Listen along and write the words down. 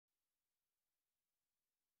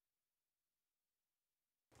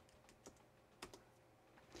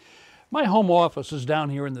My home office is down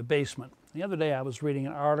here in the basement. The other day I was reading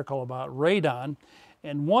an article about radon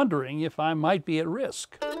and wondering if I might be at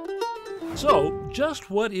risk. So, just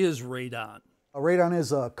what is radon? Radon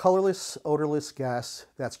is a colorless, odorless gas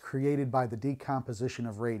that's created by the decomposition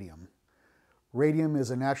of radium. Radium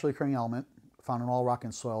is a naturally occurring element found in all rock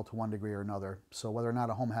and soil to one degree or another. So whether or not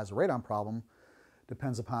a home has a radon problem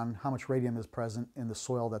depends upon how much radium is present in the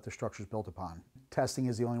soil that the structure is built upon. Testing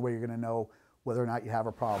is the only way you're going to know whether or not you have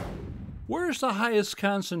a problem. Where's the highest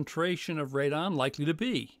concentration of radon likely to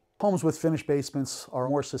be? Homes with finished basements are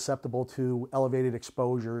more susceptible to elevated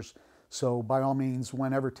exposures. So by all means,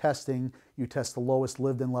 whenever testing, you test the lowest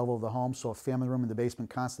lived-in level of the home, so a family room in the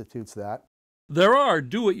basement constitutes that. There are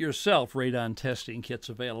do-it-yourself radon testing kits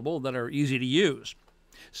available that are easy to use.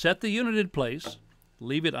 Set the unit in place,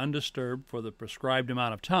 leave it undisturbed for the prescribed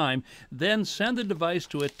amount of time, then send the device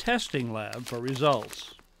to a testing lab for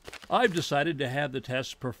results. I've decided to have the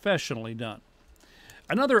tests professionally done.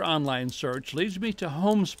 Another online search leads me to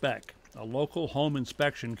HomeSpec, a local home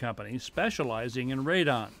inspection company specializing in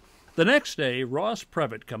radon. The next day, Ross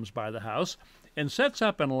Previtt comes by the house and sets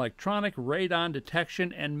up an electronic radon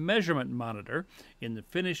detection and measurement monitor in the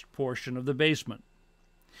finished portion of the basement.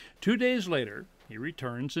 2 days later, he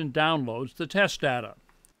returns and downloads the test data.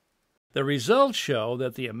 The results show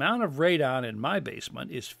that the amount of radon in my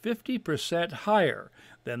basement is 50% higher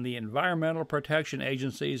than the Environmental Protection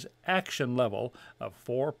Agency's action level of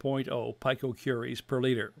 4.0 picocuries per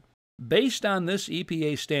liter. Based on this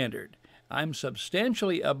EPA standard, I'm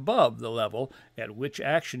substantially above the level at which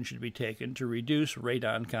action should be taken to reduce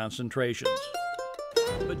radon concentrations.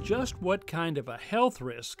 But just what kind of a health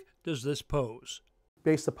risk does this pose?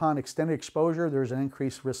 Based upon extended exposure, there's an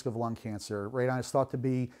increased risk of lung cancer. Radon is thought to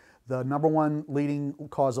be the #1 leading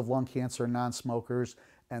cause of lung cancer in non-smokers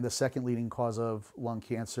and the second leading cause of lung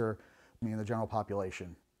cancer in the general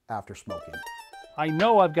population after smoking. I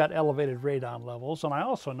know I've got elevated radon levels, and I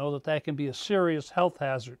also know that that can be a serious health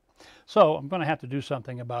hazard. So I'm going to have to do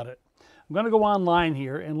something about it. I'm going to go online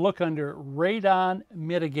here and look under Radon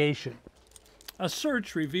Mitigation. A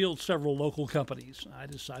search revealed several local companies. I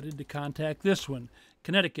decided to contact this one,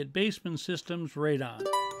 Connecticut Basement Systems Radon.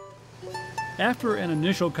 After an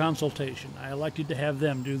initial consultation, I elected to have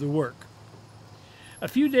them do the work. A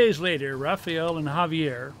few days later, Rafael and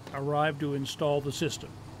Javier arrived to install the system.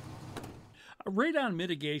 A radon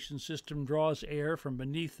mitigation system draws air from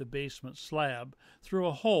beneath the basement slab through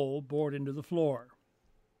a hole bored into the floor.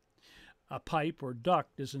 A pipe or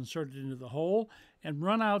duct is inserted into the hole and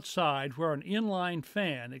run outside where an inline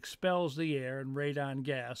fan expels the air and radon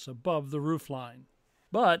gas above the roofline.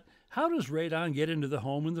 But how does radon get into the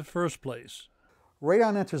home in the first place?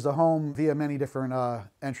 Radon enters the home via many different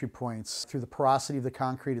entry points, through the porosity of the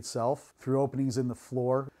concrete itself, through openings in the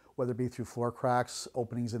floor, whether it be through floor cracks,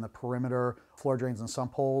 openings in the perimeter, floor drains and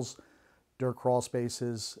sump holes, dirt crawl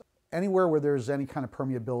spaces. Anywhere where there's any kind of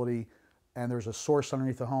permeability and there's a source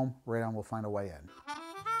underneath the home, radon will find a way in.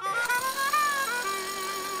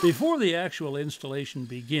 Before the actual installation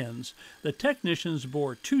begins, the technicians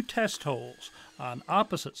bore 2 test holes on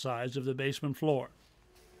opposite sides of the basement floor.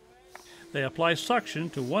 They apply suction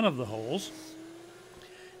to one of the holes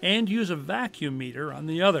and use a vacuum meter on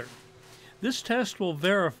the other. This test will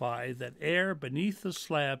verify that air beneath the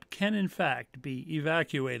slab can in fact be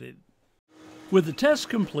evacuated. With the test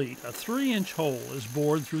complete, a 3-inch hole is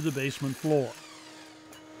bored through the basement floor.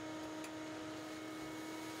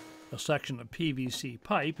 A section of PVC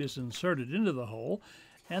pipe is inserted into the hole,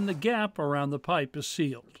 and the gap around the pipe is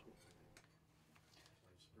sealed.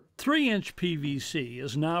 3-inch PVC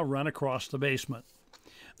is now run across the basement.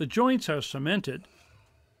 The joints are cemented,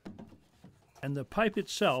 and the pipe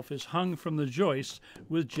itself is hung from the joists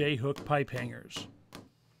with J-hook pipe hangers.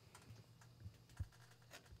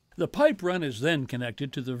 The pipe run is then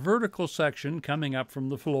connected to the vertical section coming up from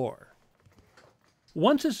the floor.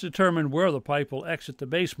 Once it's determined where the pipe will exit the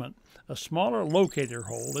basement, a smaller locator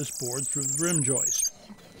hole is bored through the rim joist.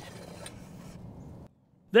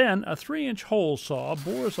 Then a 3-inch hole saw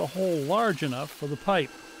bores a hole large enough for the pipe.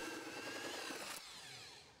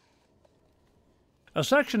 A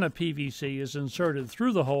section of PVC is inserted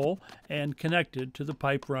through the hole and connected to the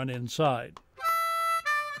pipe run inside.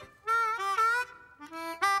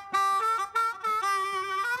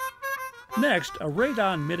 Next, a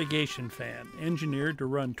radon mitigation fan, engineered to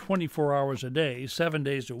run 24 hours a day, 7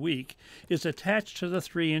 days a week, is attached to the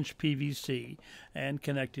 3-inch PVC and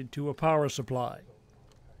connected to a power supply.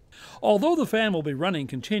 Although the fan will be running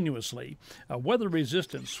continuously, a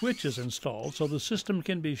weather-resistant switch is installed so the system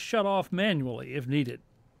can be shut off manually if needed.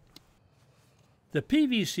 The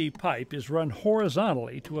PVC pipe is run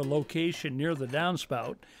horizontally to a location near the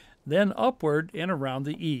downspout, then upward and around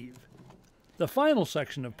the eave. The final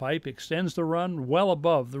section of pipe extends the run well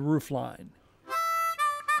above the roof line.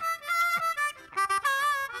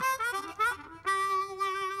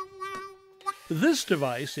 This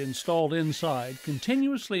device, installed inside,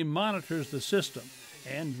 continuously monitors the system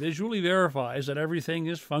and visually verifies that everything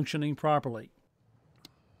is functioning properly.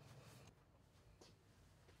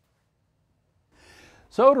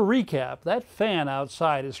 So to recap, that fan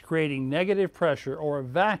outside is creating negative pressure or a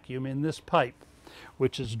vacuum in this pipe,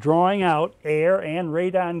 which is drawing out air and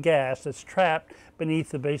radon gas that's trapped beneath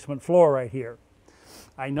the basement floor right here.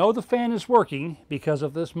 I know the fan is working because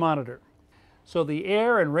of this monitor. So the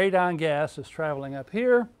air and radon gas is traveling up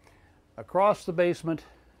here, across the basement,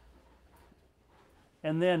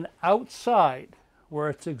 and then outside where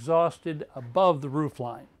it's exhausted above the roof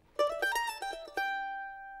line.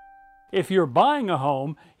 If you're buying a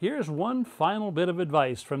home, here's one final bit of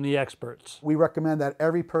advice from the experts. We recommend that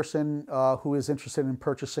every person who is interested in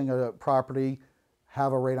purchasing a property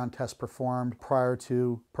have a radon test performed prior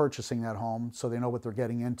to purchasing that home so they know what they're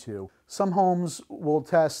getting into. Some homes will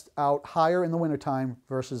test out higher in the wintertime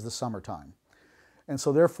versus the summertime. And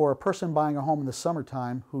so therefore, a person buying a home in the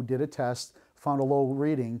summertime who did a test, found a low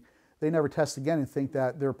reading, they never test again and think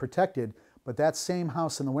that they're protected, but that same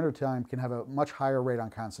house in the wintertime can have a much higher radon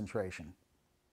concentration.